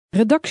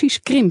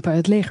Redacties krimpen,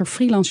 het leger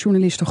freelance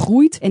journalisten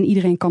groeit en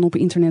iedereen kan op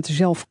internet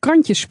zelf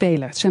krantjes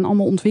spelen. Het zijn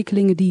allemaal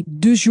ontwikkelingen die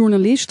de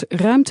journalist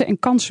ruimte en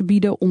kansen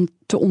bieden om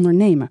te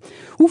ondernemen.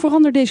 Hoe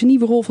verandert deze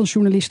nieuwe rol van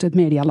journalisten het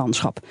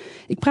medialandschap?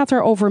 Ik praat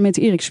daarover met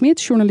Erik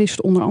Smit,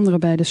 journalist onder andere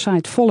bij de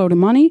site Follow the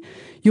Money.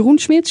 Jeroen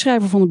Smit,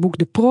 schrijver van het boek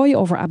De Prooi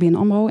over ABN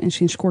AMRO en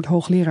sinds kort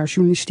hoogleraar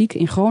journalistiek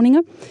in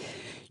Groningen.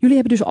 Jullie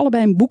hebben dus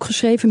allebei een boek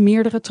geschreven,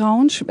 meerdere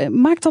trouwens.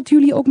 Maakt dat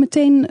jullie ook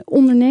meteen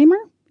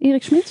ondernemer?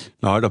 Erik Smit?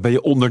 Nou, dan ben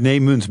je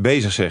ondernemend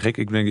bezig, zeg ik.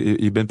 Ik denk,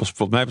 je bent pas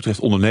wat mij betreft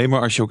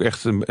ondernemer als je ook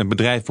echt een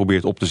bedrijf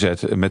probeert op te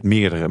zetten met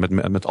meerdere,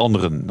 met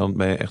anderen. Dan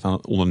ben je echt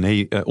een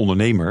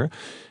ondernemer.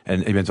 En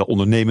je bent wel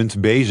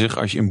ondernemend bezig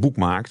als je een boek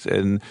maakt.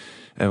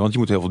 Want je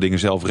moet heel veel dingen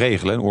zelf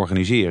regelen en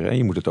organiseren. En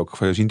je moet het ook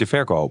zien te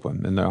verkopen.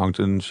 En daar hangt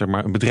een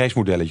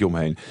bedrijfsmodelletje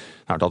omheen.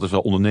 Nou, dat is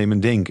wel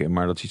ondernemend denken.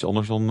 Maar dat is iets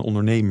anders dan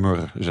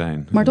ondernemer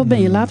zijn. Maar dat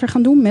ben je later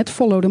gaan doen met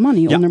Follow the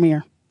Money onder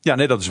meer. Ja,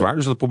 nee, dat is waar.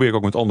 Dus dat probeer ik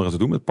ook met anderen te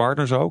doen, met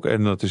partners ook.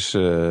 En dat is,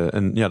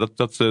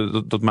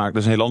 dat maakt, dat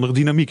is een hele andere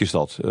dynamiek is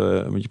dat.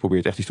 Want je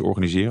probeert echt iets te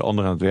organiseren,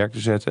 anderen aan het werk te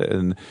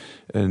zetten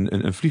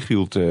en een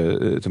vliegwiel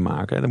te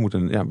maken. En daar moet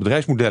een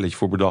bedrijfsmodelletje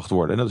voor bedacht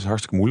worden. En dat is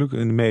hartstikke moeilijk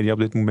in de media op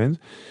dit moment.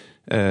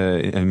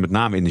 En met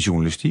name in de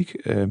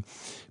journalistiek.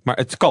 Maar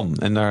het kan.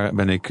 En daar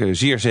ben ik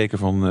zeer zeker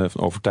van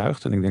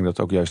overtuigd. En ik denk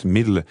dat ook juist de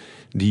middelen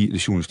die de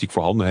journalistiek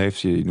voorhanden heeft.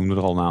 Je noemde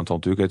er al een aantal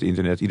natuurlijk. Het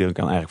internet. Iedereen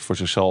kan eigenlijk voor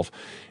zichzelf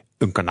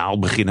een kanaal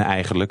beginnen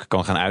eigenlijk.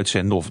 Kan gaan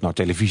uitzenden. Of het nou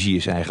televisie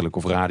is eigenlijk.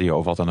 Of radio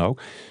of wat dan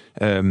ook.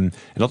 En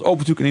dat opent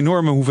natuurlijk een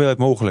enorme hoeveelheid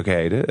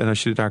mogelijkheden. En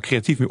als je daar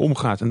creatief mee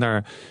omgaat en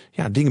daar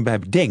dingen bij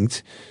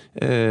bedenkt.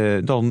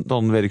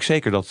 Dan weet ik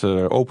zeker dat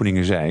er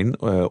openingen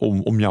zijn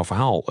om jouw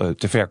verhaal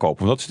te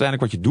verkopen. Want dat is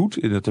uiteindelijk wat je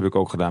doet. En dat heb ik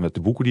ook gedaan met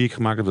de boeken die ik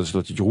gemaakt heb. Dat is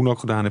wat Jeroen ook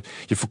gedaan heeft.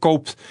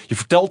 Je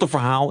vertelt een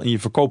verhaal en je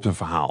verkoopt een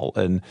verhaal.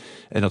 En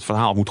dat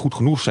verhaal moet goed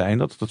genoeg zijn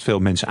dat veel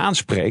mensen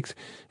aanspreekt.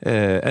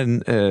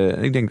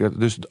 Ik denk dat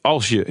dus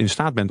als je in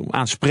staat bent om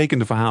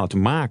aansprekende verhalen te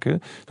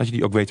maken, dat je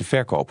die ook weet te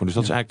verkopen. Dus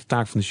dat is eigenlijk de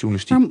taak van de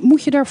journalistiek.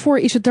 Maar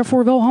is het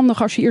daarvoor wel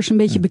handig als je eerst een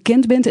beetje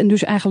bekend bent en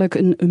dus eigenlijk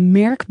een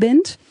merk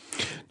bent?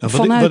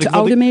 Vanuit de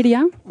oude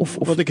media?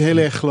 Wat ik heel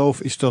erg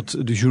geloof is dat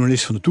de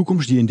journalist van de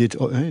toekomst, die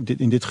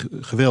in dit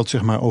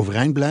geweld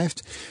overeind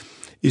blijft,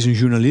 is een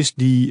journalist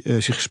die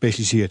zich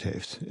gespecialiseerd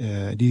heeft.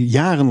 Die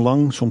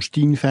jarenlang, soms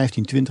 10,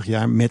 15, 20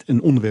 jaar met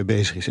een onderwerp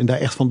bezig is. En daar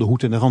echt van de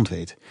hoed en de rand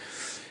weet.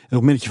 En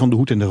op het moment dat je van de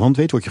hoed en de rand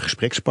weet, word je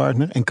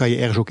gesprekspartner en kan je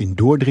ergens ook in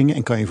doordringen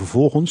en kan je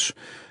vervolgens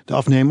de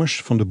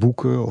afnemers van de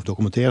boeken of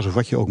documentaires of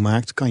wat je ook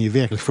maakt, kan je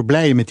werkelijk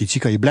verblijen met iets.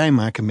 Die kan je blij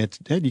maken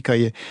die kan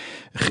je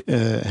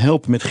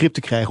helpen met grip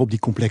te krijgen op die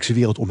complexe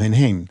wereld om hen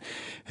heen.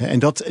 En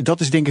dat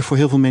is denk ik voor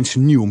heel veel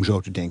mensen nieuw om zo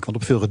te denken. Want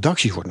op veel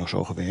redacties wordt nog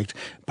zo gewerkt.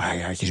 Een paar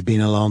jaartjes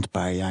binnenland, een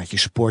paar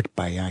jaartjes sport, een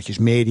paar jaartjes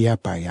media,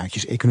 een paar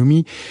jaartjes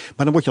economie.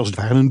 Maar dan word je als het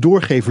ware een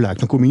doorgeverluik.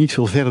 Dan kom je niet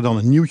veel verder dan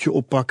een nieuwtje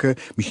oppakken,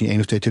 misschien 1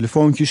 of 2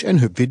 telefoontjes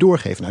en weer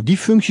doorgeven. Nou, die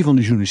functie van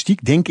de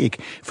journalistiek, denk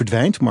ik,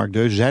 verdwijnt. Mark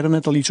Deuze zei er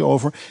net al iets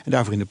over. En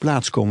daarvoor in de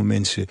plaats komen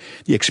mensen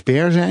die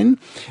expert zijn.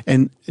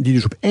 En die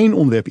dus op 1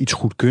 onderwerp iets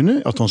goed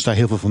kunnen. Althans daar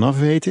heel veel van af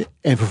weten.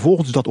 En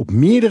vervolgens dat op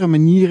meerdere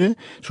manieren,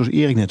 zoals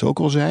Erik net ook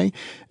al zei,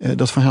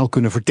 dat verhaal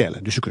kunnen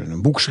vertellen. Dus ze kunnen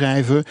een boek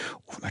schrijven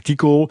of een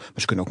artikel. Maar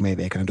ze kunnen ook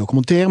meewerken aan een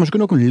documentaire. Maar ze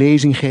kunnen ook een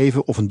lezing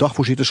geven of een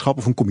dagvoorzitterschap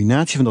of een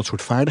combinatie van dat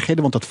soort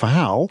vaardigheden. Want dat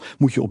verhaal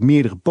moet je op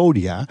meerdere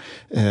podia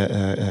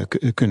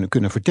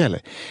kunnen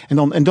vertellen.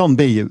 En dan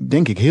ben je,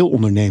 denk ik, heel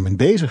ondernemend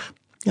bezig.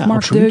 Ja, Mark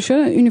absoluut.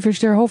 Deuze,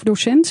 universitair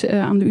hoofddocent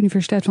aan de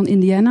Universiteit van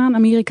Indiana in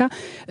Amerika.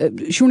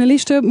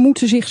 Journalisten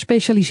moeten zich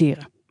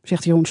specialiseren,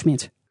 zegt Jeroen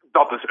Smit.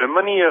 Dat is een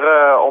manier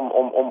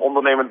om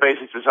ondernemend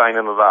bezig te zijn,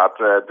 inderdaad.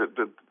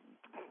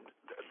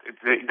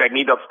 Ik denk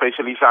niet dat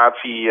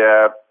specialisatie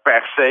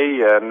per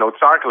se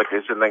noodzakelijk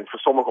is. Ik denk voor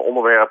sommige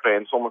onderwerpen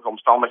en sommige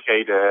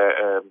omstandigheden,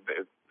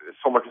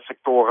 sommige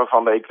sectoren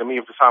van de economie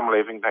of de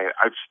samenleving, een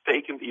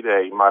uitstekend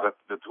idee, maar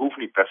dat hoeft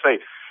niet per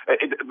se.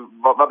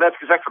 Wat net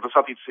gezegd werd, er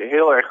zat iets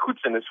heel erg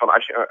goeds in. Is van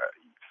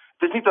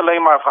het is niet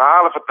alleen maar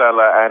verhalen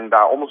vertellen en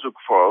daar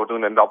onderzoek voor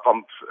doen en dat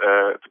dan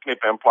te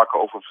knippen en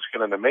plakken over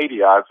verschillende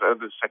media.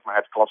 Dus zeg maar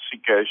het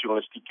klassieke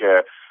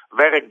journalistieke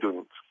werk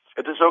doen.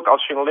 Het is ook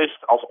als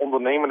journalist, als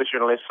ondernemende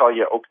journalist, zal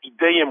je ook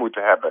ideeën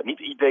moeten hebben. Niet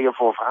ideeën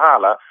voor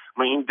verhalen,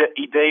 maar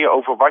ideeën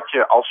over wat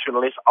je als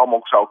journalist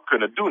allemaal zou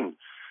kunnen doen.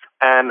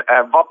 En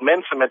wat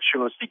mensen met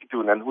journalistiek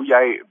doen en hoe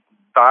jij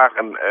daar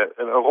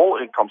een rol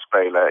in kan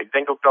spelen. Ik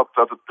denk ook dat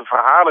de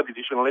verhalen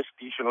die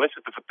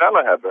journalisten te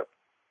vertellen hebben,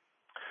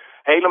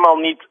 helemaal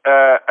niet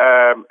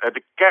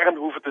de kern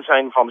hoeven te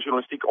zijn van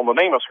journalistiek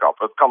ondernemerschap.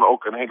 Het kan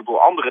ook een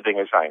heleboel andere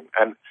dingen zijn.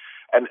 En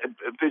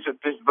het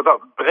is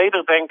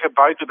breder denken,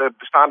 buiten de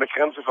bestaande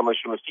grenzen van de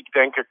journalistiek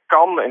denken,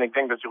 kan, en ik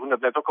denk dat Jeroen dat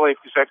net ook al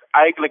heeft gezegd,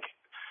 eigenlijk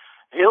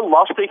heel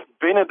lastig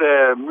binnen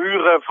de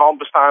muren van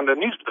bestaande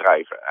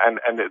nieuwsbedrijven.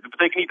 En dat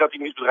betekent niet dat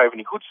die nieuwsbedrijven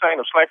niet goed zijn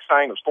of slecht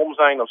zijn of stom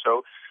zijn of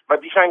zo. Maar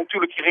die zijn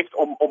natuurlijk gericht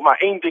om maar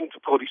 1 ding te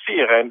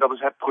produceren en dat is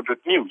het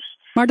product nieuws.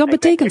 Maar dat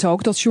betekent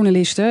ook dat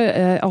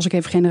journalisten, als ik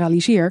even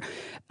generaliseer,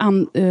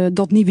 aan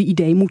dat nieuwe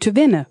idee moeten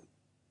wennen.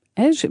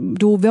 Ik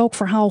bedoel, welk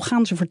verhaal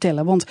gaan ze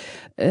vertellen? Want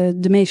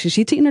de meesten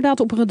zitten inderdaad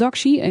op een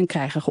redactie en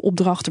krijgen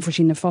opdrachten,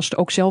 verzinnen vast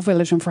ook zelf wel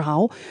eens een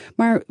verhaal.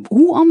 Maar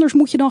hoe anders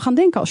moet je dan gaan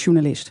denken als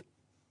journalist?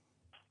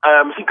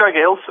 Misschien kan ik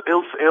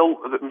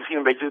misschien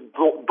een beetje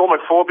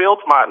dommig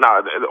voorbeeld, maar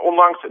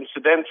onlangs een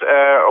student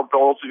op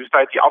onze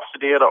universiteit die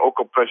afstudeerde ook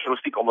op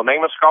journalistiek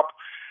ondernemerschap.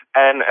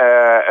 En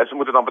ze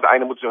moeten dan op het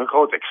einde een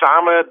groot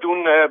examen doen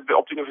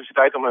op de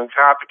universiteit om hun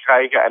graad te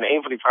krijgen. En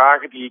een van die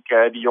vragen die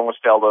ik die jongen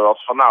stelde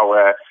was van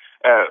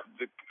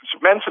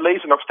mensen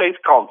lezen nog steeds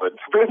kranten.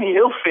 Het gebeurt niet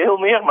heel veel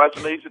meer, maar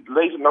ze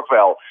lezen het nog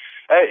wel.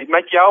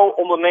 Met jouw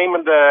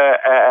ondernemende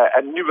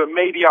en nieuwe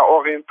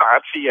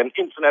media-oriëntatie en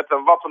internet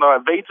en wat dan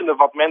ook, wetende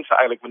wat mensen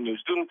eigenlijk met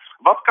nieuws doen.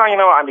 Wat kan je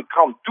nou aan die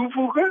krant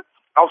toevoegen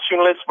als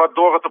journalist,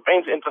 waardoor het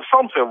opeens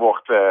interessant weer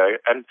wordt?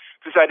 En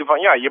toen zei hij van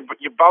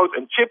je bouwt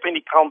een chip in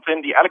die krant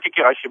in die elke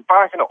keer als je een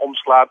pagina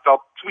omslaat,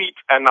 dat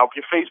tweet en op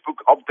je Facebook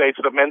update,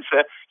 zodat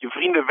mensen, je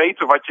vrienden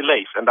weten wat je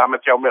leest en daar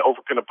met jou mee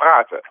over kunnen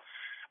praten.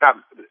 Nou,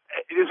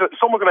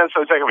 sommige mensen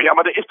zouden zeggen,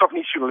 maar dat is toch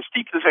niet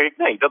journalistiek? Dan zeg ik,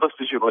 nee, dat is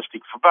de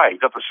journalistiek voorbij.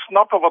 Dat is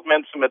snappen wat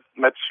mensen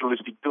met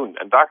journalistiek doen.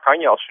 En daar kan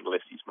je als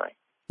journalist iets mee.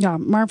 Ja,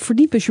 maar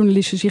verdiepen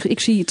journalisten zich? Ik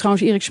zie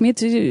trouwens Erik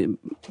Smit. Ik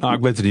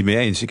ben het er niet mee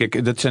eens.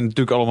 Kijk, dat zijn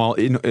natuurlijk allemaal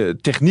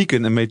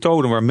technieken en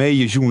methoden waarmee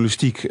je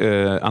journalistiek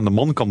aan de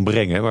man kan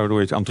brengen, waardoor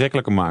je het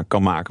aantrekkelijker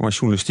kan maken. Maar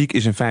journalistiek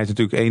is in feite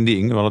natuurlijk één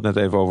ding. We hadden het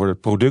net even over de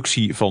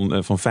productie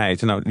van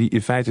feiten. Nou, die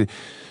in feite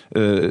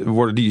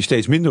worden die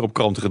steeds minder op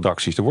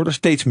krantenredacties. Er worden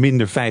steeds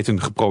minder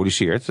feiten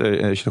geproduceerd.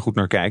 Als je er goed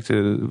naar kijkt.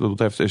 Wat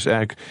betreft is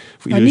eigenlijk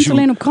voor iedereen. Niet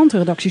alleen op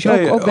krantenredacties,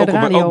 ook bij de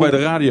radio. Ook bij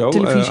de radio.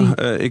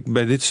 Televisie.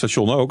 Bij dit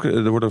station ook.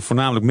 Er worden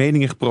voornamelijk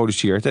meningen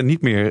geproduceerd. En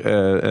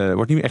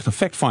wordt niet meer echt een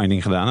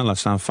fact-finding gedaan. En laat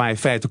staan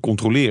feiten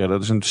controleren.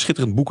 Dat is een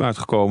schitterend boek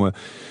uitgekomen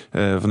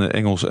van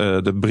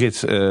de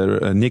Brit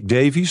Nick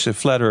Davies.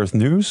 Flat Earth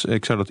News.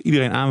 Ik zou dat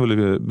iedereen aan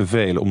willen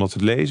bevelen om dat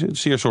te lezen.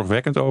 Zeer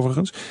zorgwekkend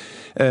overigens.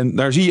 En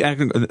daar zie je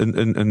eigenlijk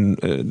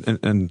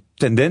een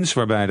tendens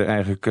waarbij er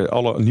eigenlijk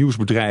alle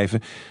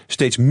nieuwsbedrijven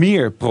steeds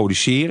meer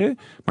produceren,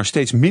 maar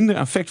steeds minder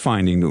aan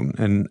fact-finding doen.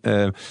 En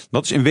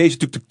dat is in wezen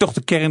natuurlijk toch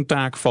de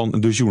kerntaak van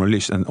de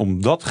journalist. En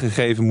om dat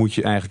gegeven moet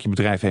je eigenlijk je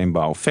bedrijf heen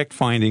bouwen.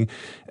 Fact-finding.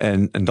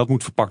 En dat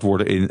moet verpakt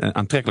worden in een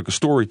aantrekkelijke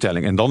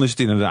storytelling. En dan is het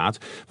inderdaad,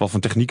 wat voor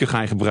technieken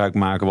ga je gebruik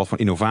maken, wat voor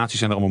innovaties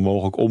zijn er allemaal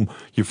mogelijk om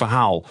je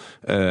verhaal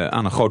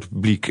aan een groot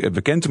publiek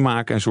bekend te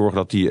maken en zorgen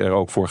dat die er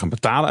ook voor gaan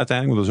betalen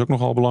uiteindelijk, want dat is ook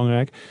nogal belangrijk.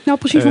 Nou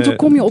precies, want dan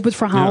kom je op het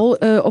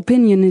verhaal,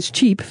 opinion is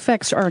cheap,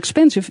 facts are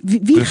expensive.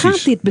 Wie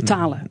gaat dit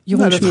betalen,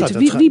 Jeroen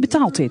Smit? Wie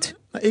betaalt dit?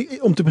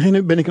 Om te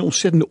beginnen ben ik een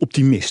ontzettende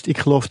optimist. Ik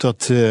geloof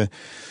dat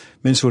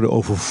mensen worden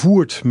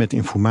overvoerd met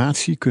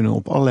informatie, kunnen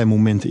op allerlei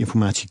momenten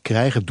informatie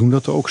krijgen, doen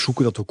dat ook,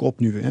 zoeken dat ook op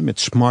nu met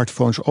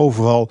smartphones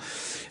overal.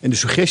 En de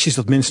suggestie is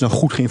dat mensen nou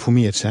goed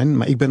geïnformeerd zijn,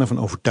 maar ik ben ervan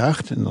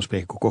overtuigd, en dan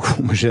spreek ik ook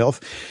voor mezelf,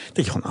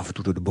 dat je gewoon af en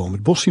toe door de boom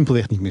het bos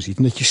simpelweg niet meer ziet.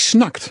 En dat je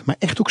snakt, maar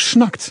echt ook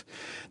snakt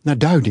naar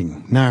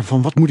duiding, naar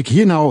van wat moet ik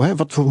hier nou,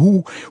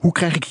 hoe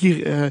krijg ik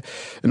hier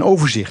een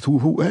overzicht,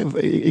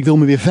 ik wil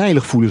me weer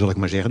veilig voelen, zal ik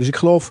maar zeggen. Dus ik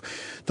geloof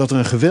dat er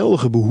een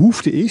geweldige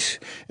behoefte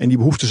is, en die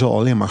behoefte zal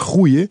alleen maar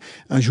groeien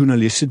aan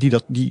journalisten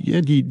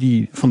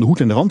die van de hoed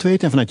en de rand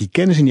weten en vanuit die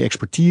kennis en die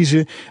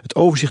expertise het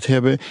overzicht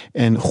hebben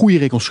en goede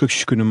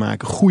reconstructies kunnen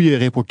maken, goede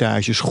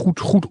reportages,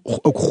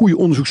 ook goede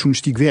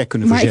onderzoeksjournalistiek werk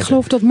kunnen verzetten. Maar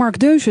ik geloof dat Mark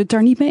Deuze het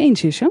daar niet mee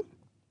eens is, hè?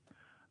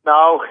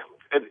 Nou,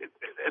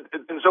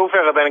 in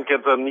zoverre ben ik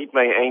het er niet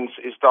mee eens,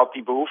 is dat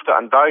die behoefte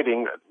aan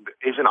duiding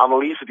is een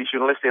analyse die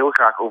journalisten heel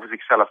graag over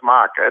zichzelf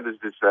maken.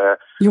 Dus,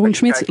 Jeroen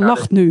Smit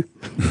lacht nu.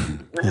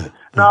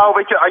 Nou,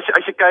 weet je,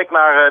 als je kijkt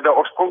naar de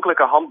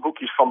oorspronkelijke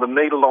handboekjes van de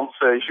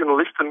Nederlandse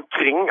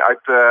journalistenkring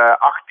uit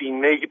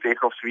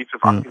 1890 of zoiets,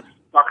 of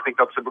 1880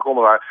 dat ze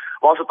begonnen waren,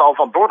 was het al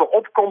van door de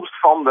opkomst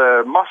van de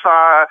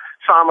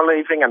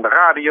massa-samenleving en de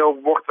radio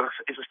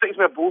is er steeds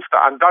meer behoefte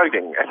aan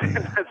duiding.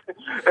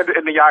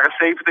 In de jaren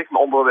 70,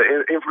 onder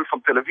de invloed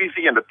van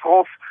televisie en de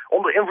tros,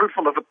 onder invloed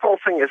van de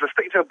vertrossing is er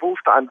steeds meer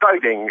behoefte aan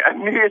duiding. En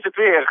nu is het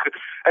weer.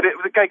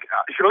 Kijk,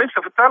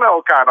 journalisten vertellen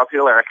elkaar dat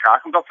heel erg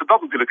graag, omdat ze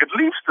dat natuurlijk het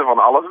liefste van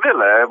alles willen.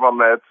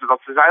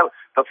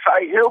 Dat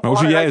zij heel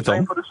belangrijk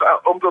zijn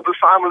om door de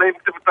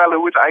samenleving te vertellen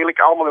hoe het eigenlijk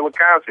allemaal in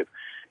elkaar zit.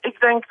 Ik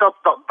denk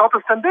dat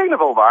is ten dele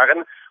wel waar.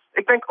 En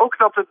ik denk ook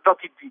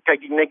kijk,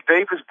 die Nick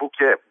Davis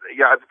boekje,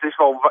 ja, het is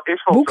wel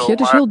boekje, zo. Dat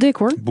is heel dik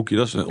hoor. Boekje,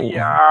 dat is een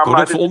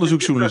product voor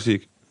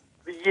onderzoeksjournalistiek.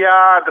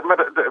 Ja,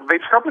 maar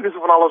wetenschappelijk is er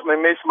van alles mee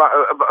mis, maar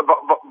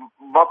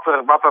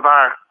wat er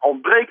daar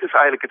ontbreekt is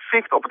eigenlijk het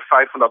zicht op het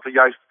feit van dat er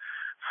juist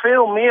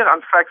veel meer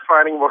aan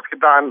fact-finding wordt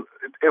gedaan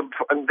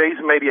in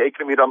deze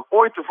media-economie dan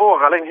ooit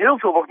tevoren. Alleen heel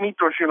veel wordt niet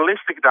door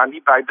journalisten gedaan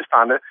die bij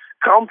bestaande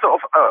kranten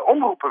of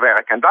omroepen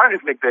werken. En daar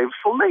heeft Nick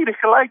Davis volledig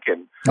gelijk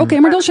in. Oké,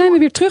 maar dan zijn we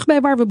weer terug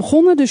bij waar we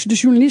begonnen. Dus de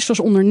journalist als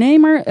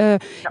ondernemer,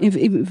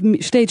 in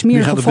steeds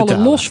meer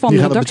gevallen los van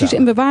de redacties.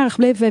 En we waren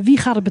gebleven bij wie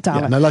gaat het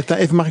betalen? Ja,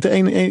 nou, mag ik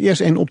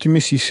eerst een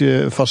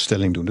optimistische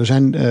vaststelling doen. Er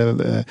zijn,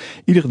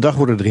 iedere dag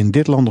worden er in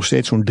dit land nog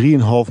steeds zo'n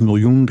 3,5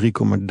 miljoen, 3,3,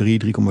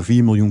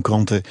 3,4 miljoen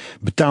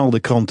betaalde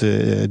kranten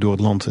kranten door het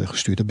land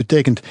gestuurd. Dat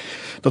betekent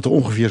dat er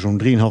ongeveer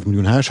zo'n 3,5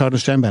 miljoen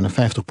huishoudens zijn, bijna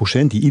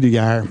 50%, die ieder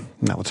jaar,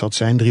 wat zal het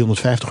zijn,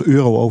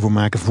 €350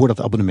 overmaken voor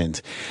dat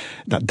abonnement.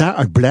 Nou,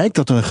 daaruit blijkt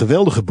dat er een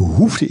geweldige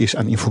behoefte is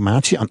aan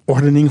informatie, aan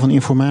ordening van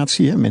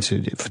informatie. Hè.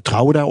 Mensen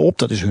vertrouwen daarop,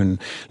 dat is hun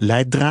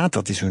leidraad,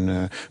 dat is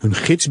hun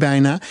gids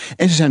bijna.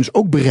 En ze zijn dus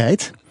ook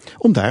bereid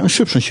om daar een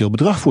substantieel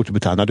bedrag voor te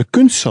betalen. Nou, de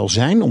kunst zal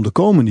zijn om de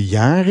komende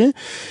jaren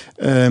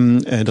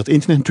dat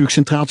internet natuurlijk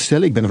centraal te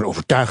stellen. Ik ben ervan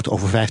overtuigd,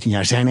 over 15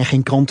 jaar zijn er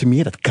geen kranten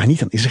meer. Dat kan niet,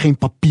 dan is er geen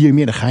papier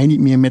meer. Dan ga je niet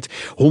meer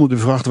met honderden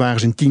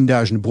vrachtwagens en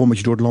 10.000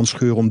 brommetjes door het land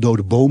scheuren om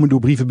dode bomen door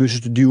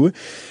brievenbussen te duwen.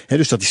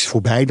 Dus dat is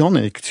voorbij dan.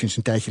 En sinds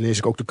een tijdje lees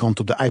ik ook de krant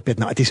op de iPad.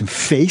 Nou, het is een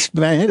feest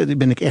bij. Dat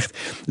ben ik echt.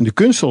 En de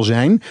kunst zal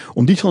zijn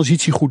om die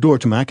transitie goed door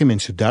te maken en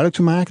mensen duidelijk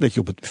te maken dat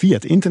je via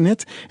het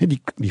internet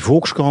die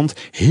Volkskrant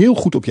heel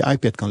goed op je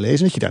iPad kan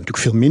lezen. Dat je daar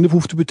natuurlijk veel minder voor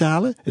hoeft te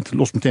betalen. Het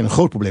lost meteen een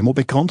groot probleem op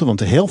bij kranten, want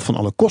de helft van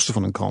alle kosten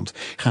van een krant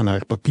gaan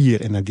naar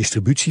papier en naar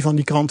distributie van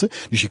die kranten.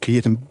 Dus je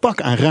creëert een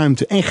bak aan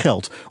ruimte en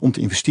geld om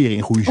te investeren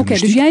in goede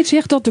journalistiek. Oké, dus jij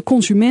zegt dat de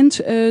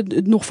consument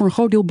nog voor een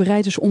groot deel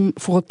bereid is om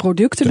voor het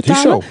product te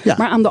betalen. Is zo, ja.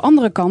 Maar aan de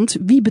andere kant,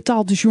 wie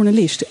betaalt de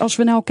journalist? Als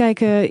we nou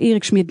kijken,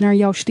 Erik Smit, naar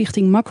jouw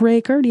stichting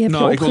Makraker, die heb je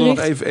opgericht. Ik wil nog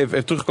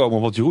even terugkomen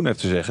op wat Jeroen heeft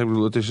te zeggen. Ik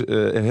bedoel, het is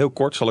heel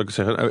kort, zal ik het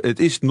zeggen. Het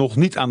is nog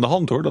niet aan de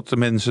hand hoor, dat de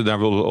mensen daar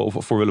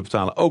voor willen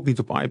betalen. Ook niet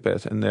op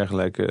iPad en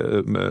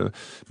dergelijke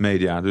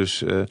media. Dus,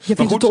 je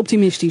vindt het te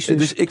optimistisch dus?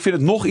 Dus ik vind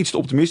het nog iets te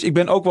optimistisch. Ik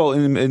ben ook wel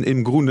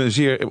in Groene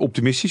zeer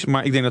optimistisch.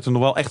 Maar ik denk dat er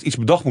nog wel echt iets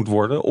bedacht moet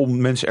worden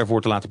om mensen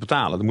ervoor te laten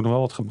betalen. Er moet nog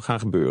wel wat gaan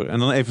gebeuren. En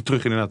dan even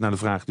terug inderdaad naar de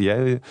vraag die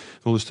jij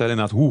wilde stellen.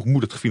 Inderdaad, hoe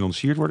moet het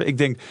gefinancierd worden? Ik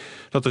denk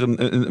dat er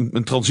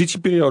een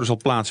transitieperiode zal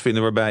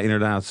plaatsvinden waarbij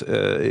inderdaad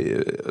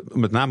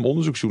met name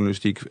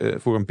onderzoeksjournalistiek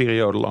voor een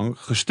periode lang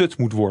gestut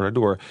moet worden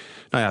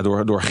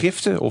door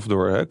giften of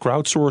door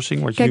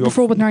crowdsourcing. Wat Kijk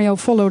bijvoorbeeld naar jouw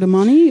Follow the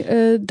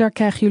Money. Daar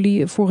krijgen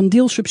jullie voor een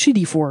deel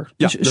subsidie voor.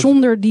 Ja, dus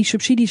zonder die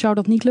subsidie zou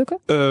dat niet lukken?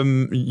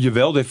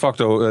 Jawel, de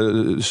facto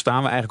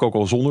staan we eigenlijk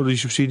ook al zonder die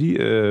subsidie.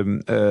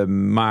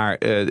 Maar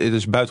het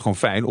is buitengewoon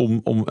fijn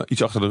om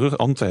iets achter de rug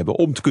aan te hebben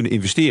om te kunnen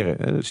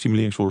investeren. Het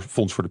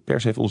Stimuleringsfonds voor de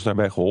Pers heeft ons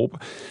daarbij geholpen.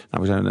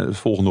 Nou, we zijn de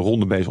volgende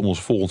ronde bezig om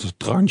onze volgende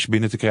tranche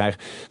binnen te krijgen.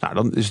 Nou,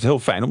 dan is het heel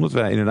fijn omdat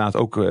wij inderdaad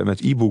ook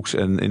met e-books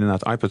en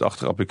inderdaad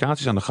iPad-achtige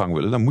applicaties aan de gang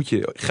willen. Dan moet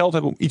je geld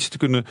hebben om iets te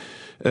kunnen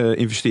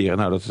investeren.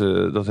 Nou,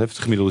 dat heeft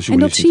de gemiddelde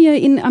journalist. En dat zie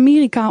je in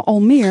Amerika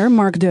al meer,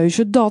 Mark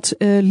Deuze, dat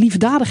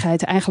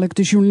liefdadigheid eigenlijk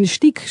de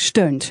journalistiek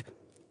steunt.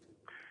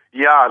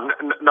 Ja,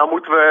 nou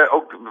moeten we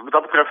ook wat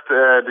dat betreft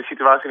de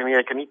situatie in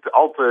Amerika niet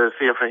al te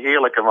zeer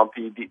verheerlijken. Want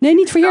nee,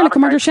 niet verheerlijken,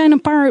 maar er zijn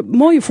een paar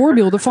mooie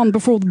voorbeelden van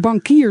bijvoorbeeld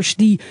bankiers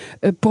die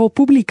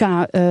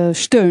ProPublica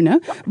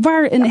steunen.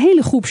 Waar een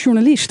hele groep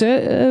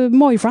journalisten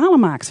mooie verhalen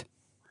maakt.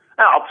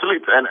 Ja,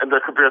 absoluut. En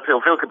er gebeurt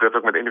heel veel. Gebeurt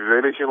ook met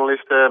individuele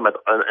journalisten, met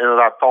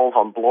inderdaad tal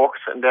van blogs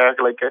en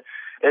dergelijke.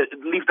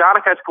 De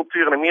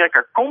liefdadigheidscultuur in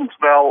Amerika komt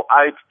wel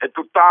uit de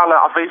totale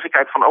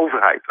afwezigheid van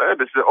overheid. Hè?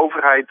 Dus de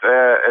overheid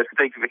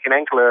steekt er geen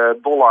enkele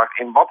dollar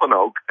in wat dan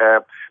ook.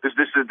 Dus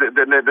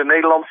de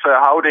Nederlandse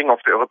houding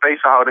of de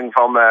Europese houding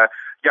van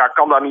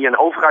kan daar niet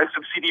een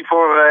overheidssubsidie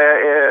voor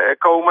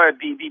komen?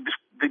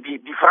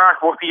 Die vraag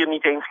wordt hier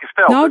niet eens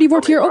gesteld. Nou, die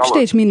wordt hier ook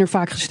steeds minder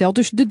vaak gesteld.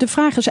 Dus de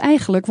vraag is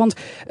eigenlijk, want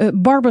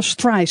Barbara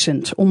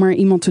Streisand, om maar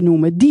iemand te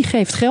noemen, die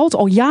geeft geld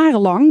al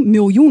jarenlang,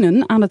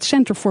 miljoenen, aan het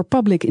Center for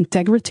Public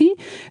Integrity.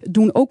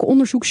 Doen ook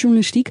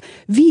onderzoeksjournalistiek.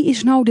 Wie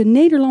is nou de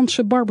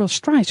Nederlandse Barbara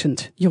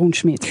Streisand, Jeroen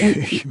Smit?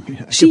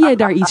 Zie jij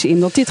daar iets in,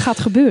 dat dit gaat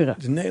gebeuren?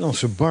 De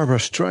Nederlandse Barbara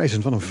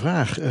Streisand, wat een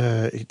vraag.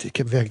 Ik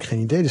heb werkelijk geen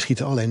idee. Er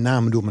schieten allerlei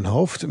namen door mijn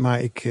hoofd.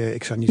 Maar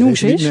ik zou niet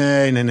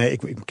weten. Nee.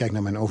 Ik kijk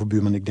naar mijn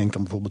overbuurman. Ik denk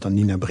dan bijvoorbeeld aan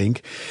Nina Brink.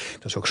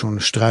 Dat is ook zo'n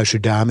struise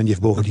dame. En die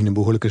heeft bovendien een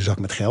behoorlijke zak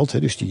met geld. Hè,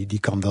 dus die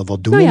kan wel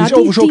wat doen. Nou ja, en die is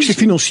overigens ook, ze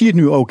financiert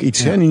nu ook iets.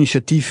 Ja. Hè, een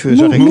initiatief,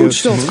 zag ik.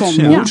 Moods,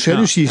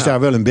 dus die is daar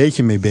wel een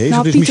beetje mee bezig.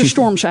 Nou, dus Pieter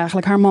Storms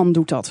eigenlijk, haar man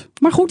doet dat.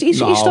 Maar goed, is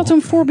dat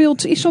een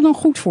voorbeeld? Is dat een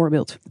goed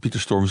voorbeeld? Pieter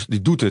Storms,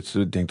 die doet het.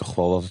 Ik denk toch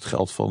wel dat het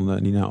geld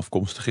van Nina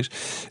afkomstig is.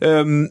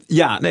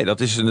 Dat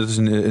is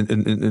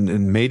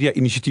een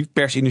media-initiatief,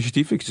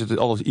 persinitiatief.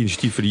 Alle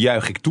initiatieven die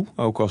juich ik toe,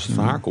 ook als het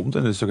van haar komt.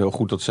 En het is ook heel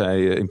goed dat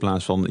zij in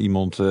plaats van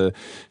iemand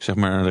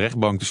naar de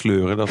rechtbank te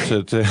sleuren, dat ze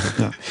het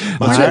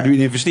maar zij nu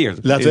investeert.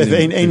 Laten we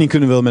even één ding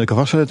kunnen we wel met elkaar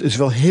vaststellen. Het is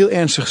wel heel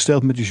ernstig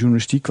gesteld met de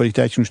journalistiek,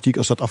 kwaliteitsjournalistiek,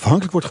 als dat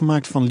afhankelijk wordt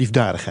gemaakt van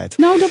liefdadigheid.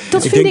 Nou, dat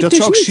vind ik denk dat dus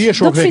zou ik niet. zeer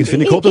zorgwekkend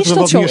vinden. Ik hoop dat is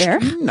dat zo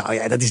erg? Nou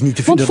ja, dat is niet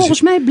te Want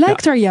volgens mij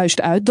blijkt daar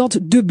juist uit dat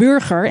de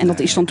burger, en dat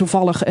is dan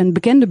toevallig een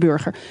bekende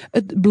burger,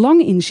 het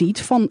belang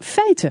inziet van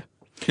feiten.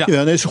 Ja,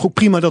 dat is ook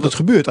prima dat het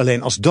gebeurt.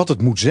 Alleen als dat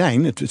het moet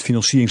zijn, het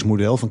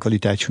financieringsmodel van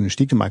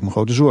kwaliteitsjournalistiek, dan maak ik me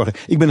grote zorgen.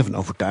 Ik ben ervan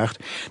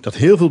overtuigd dat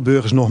heel veel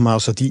burgers,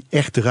 nogmaals, dat die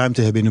echt de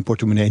ruimte hebben in hun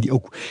portemonnee, die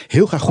ook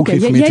heel graag goed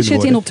geïnformeerd willen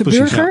worden. Jij zet in op de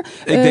burger.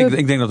 Ja.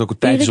 Ik denk dat het ook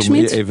tijd is om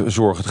even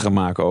zorgen te gaan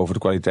maken over de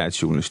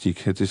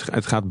kwaliteitsjournalistiek.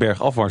 Het gaat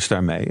bergafwaarts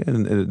daarmee.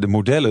 En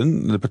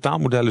de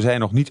betaalmodellen zijn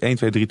nog niet 1,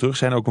 2, 3 terug,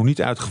 zijn ook nog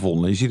niet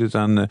uitgevonden. Je ziet het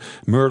aan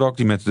Murdoch,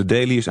 die met The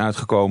Daily is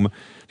uitgekomen.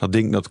 Dat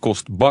ding dat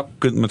kost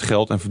bakken met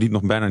geld en verdient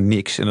nog bijna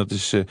niks. En dat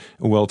is,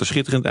 hoewel het er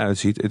schitterend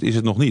uitziet, het is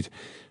het nog niet.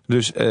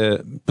 Dus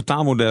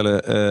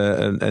betaalmodellen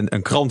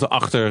en kranten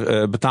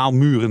achter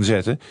betaalmuren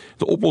zetten.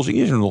 De oplossing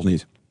is er nog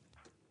niet.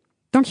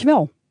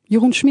 Dankjewel,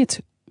 Jeroen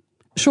Smit.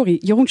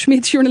 Jeroen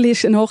Smit,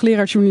 journalist en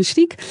hoogleraar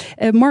journalistiek.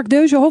 Mark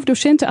Deuze,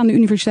 hoofddocent aan de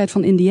Universiteit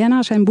van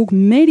Indiana. Zijn boek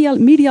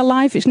Media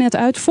Life is net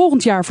uit.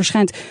 Volgend jaar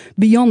verschijnt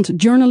Beyond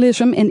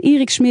Journalism. En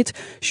Erik Smit,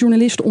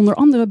 journalist onder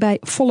andere bij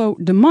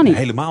Follow the Money. Ja,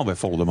 helemaal bij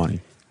Follow the Money.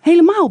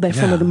 Helemaal bij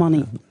Follow the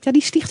Money. Ja,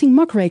 die stichting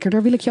Muckraker,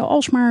 daar wil ik jou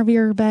alsmaar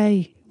weer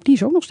bij. Die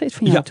is ook nog steeds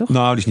van jou, toch?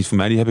 Nou, die is niet van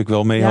mij. Die heb ik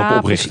wel mee helpen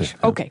oprichten.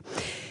 Oké.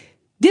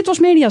 Dit was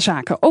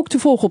Mediazaken, ook te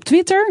volgen op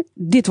Twitter.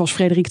 Dit was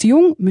Frederique de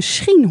Jong.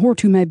 Misschien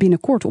hoort u mij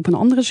binnenkort op een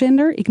andere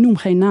zender. Ik noem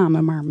geen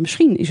namen, maar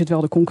misschien is het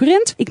wel de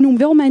concurrent. Ik noem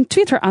wel mijn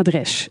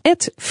Twitter-adres,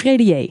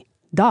 @Fredier.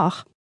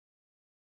 Dag.